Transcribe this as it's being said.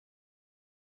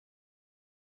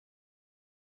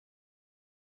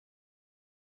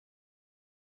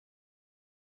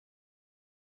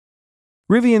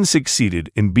Rivian succeeded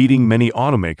in beating many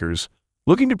automakers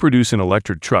looking to produce an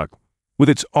electric truck with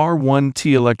its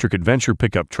R1T electric adventure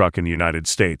pickup truck in the United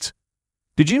States.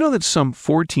 Did you know that some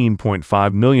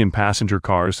 14.5 million passenger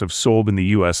cars have sold in the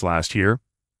U.S. last year?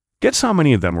 Guess how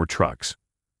many of them were trucks?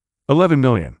 11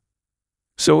 million.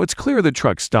 So it's clear that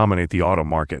trucks dominate the auto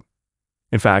market.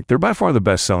 In fact, they're by far the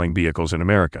best-selling vehicles in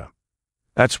America.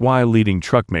 That's why leading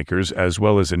truck makers as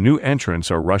well as new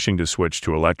entrants are rushing to switch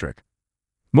to electric.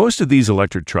 Most of these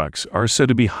electric trucks are said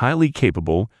to be highly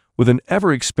capable with an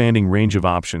ever-expanding range of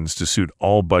options to suit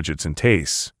all budgets and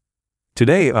tastes.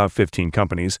 Today, about 15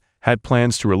 companies had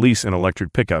plans to release an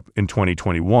electric pickup in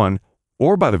 2021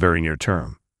 or by the very near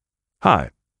term. Hi,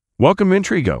 welcome to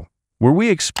Intrigo, where we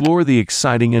explore the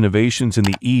exciting innovations in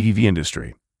the EV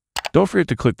industry. Don't forget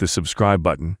to click the subscribe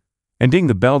button and ding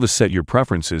the bell to set your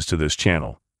preferences to this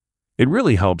channel. It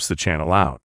really helps the channel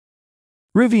out.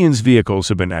 Rivian's vehicles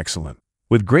have been excellent,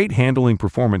 with great handling,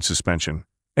 performance, suspension,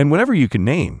 and whatever you can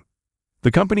name.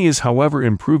 The company is, however,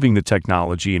 improving the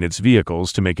technology in its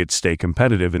vehicles to make it stay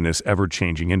competitive in this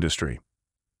ever-changing industry.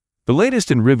 The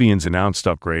latest in Rivian's announced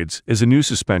upgrades is a new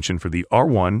suspension for the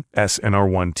R1S and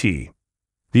R1T.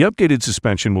 The updated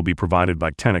suspension will be provided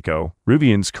by Tenneco,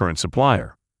 Rivian's current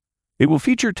supplier. It will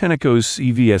feature Tenneco's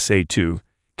CVSA2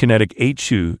 Kinetic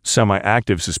H2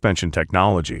 semi-active suspension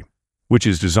technology, which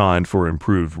is designed for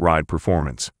improved ride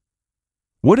performance.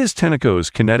 What is Tenneco's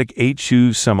Kinetic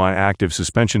H2 semi-active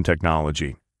suspension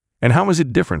technology, and how is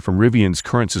it different from Rivian's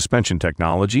current suspension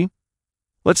technology?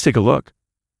 Let's take a look.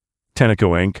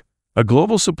 Tenneco Inc., a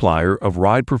global supplier of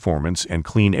ride performance and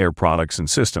clean air products and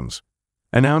systems,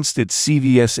 announced its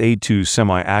CVSA2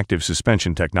 semi-active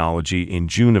suspension technology in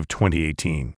June of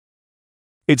 2018.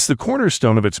 It's the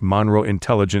cornerstone of its Monroe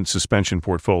Intelligent suspension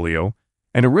portfolio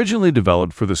and originally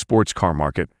developed for the sports car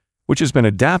market, which has been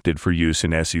adapted for use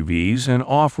in SUVs and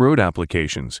off-road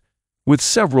applications, with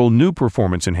several new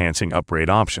performance-enhancing upgrade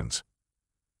options.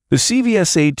 The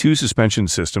CVSA2 suspension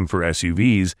system for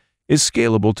SUVs is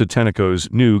scalable to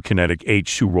Tenneco's new Kinetic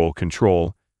H2 roll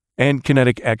control and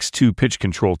Kinetic X2 pitch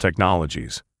control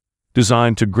technologies,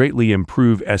 designed to greatly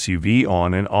improve SUV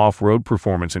on- and off-road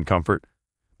performance and comfort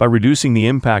by reducing the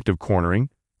impact of cornering,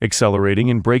 accelerating,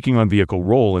 and braking on vehicle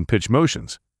roll and pitch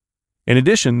motions. In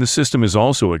addition, the system is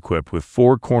also equipped with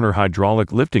 4-corner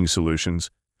hydraulic lifting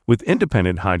solutions with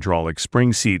independent hydraulic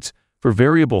spring seats for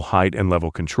variable height and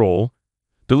level control,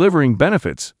 delivering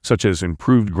benefits such as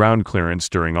improved ground clearance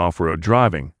during off-road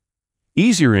driving,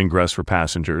 easier ingress for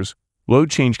passengers,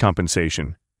 load change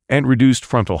compensation, and reduced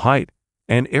frontal height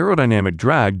and aerodynamic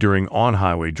drag during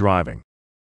on-highway driving.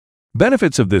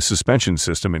 Benefits of this suspension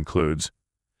system includes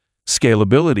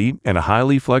scalability and a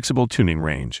highly flexible tuning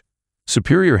range,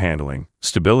 superior handling,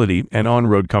 stability, and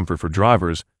on-road comfort for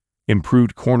drivers,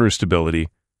 improved corner stability,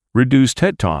 reduced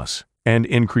head toss, and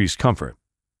increased comfort.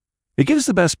 It gives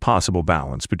the best possible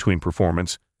balance between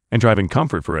performance and driving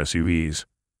comfort for SUVs.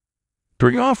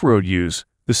 During off-road use,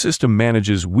 the system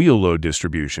manages wheel load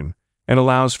distribution and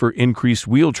allows for increased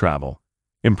wheel travel,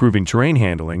 improving terrain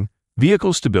handling,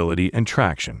 vehicle stability, and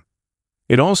traction.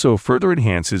 It also further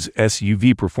enhances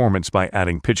SUV performance by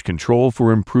adding pitch control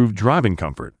for improved driving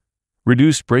comfort,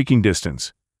 reduced braking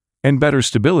distance, and better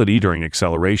stability during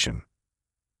acceleration.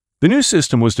 The new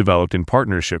system was developed in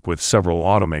partnership with several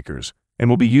automakers and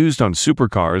will be used on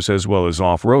supercars as well as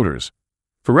off-roaders.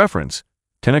 For reference,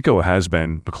 Tenneco has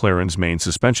been McLaren's main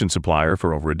suspension supplier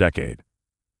for over a decade.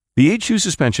 The H2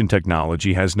 suspension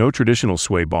technology has no traditional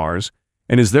sway bars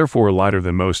and is therefore lighter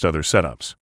than most other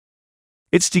setups.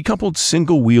 Its decoupled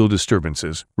single-wheel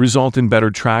disturbances result in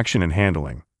better traction and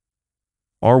handling.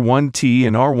 R1T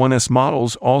and R1S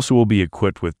models also will be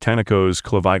equipped with Tenneco's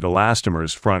clavite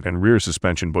elastomers front and rear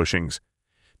suspension bushings,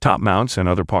 top mounts, and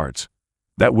other parts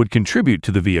that would contribute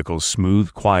to the vehicle's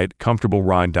smooth, quiet, comfortable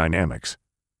ride dynamics.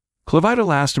 Clavite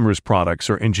elastomers products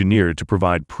are engineered to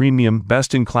provide premium,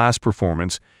 best-in-class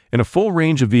performance in a full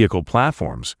range of vehicle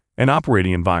platforms and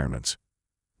operating environments.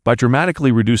 By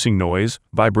dramatically reducing noise,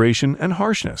 vibration, and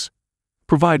harshness,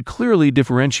 provide clearly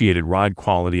differentiated ride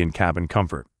quality and cabin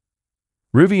comfort.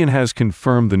 Rivian has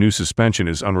confirmed the new suspension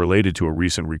is unrelated to a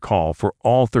recent recall for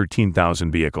all 13,000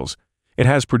 vehicles it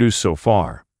has produced so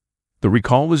far. The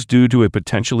recall was due to a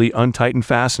potentially untightened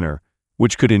fastener,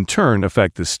 which could in turn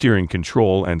affect the steering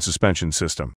control and suspension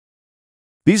system.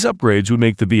 These upgrades would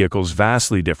make the vehicles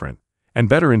vastly different and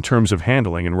better in terms of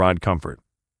handling and ride comfort.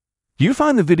 Do you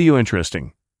find the video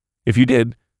interesting? If you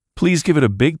did, please give it a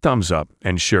big thumbs up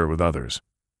and share it with others.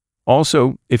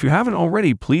 Also, if you haven't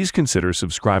already, please consider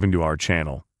subscribing to our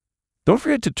channel. Don't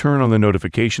forget to turn on the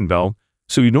notification bell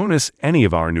so you don't miss any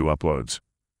of our new uploads.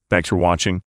 Thanks for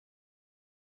watching,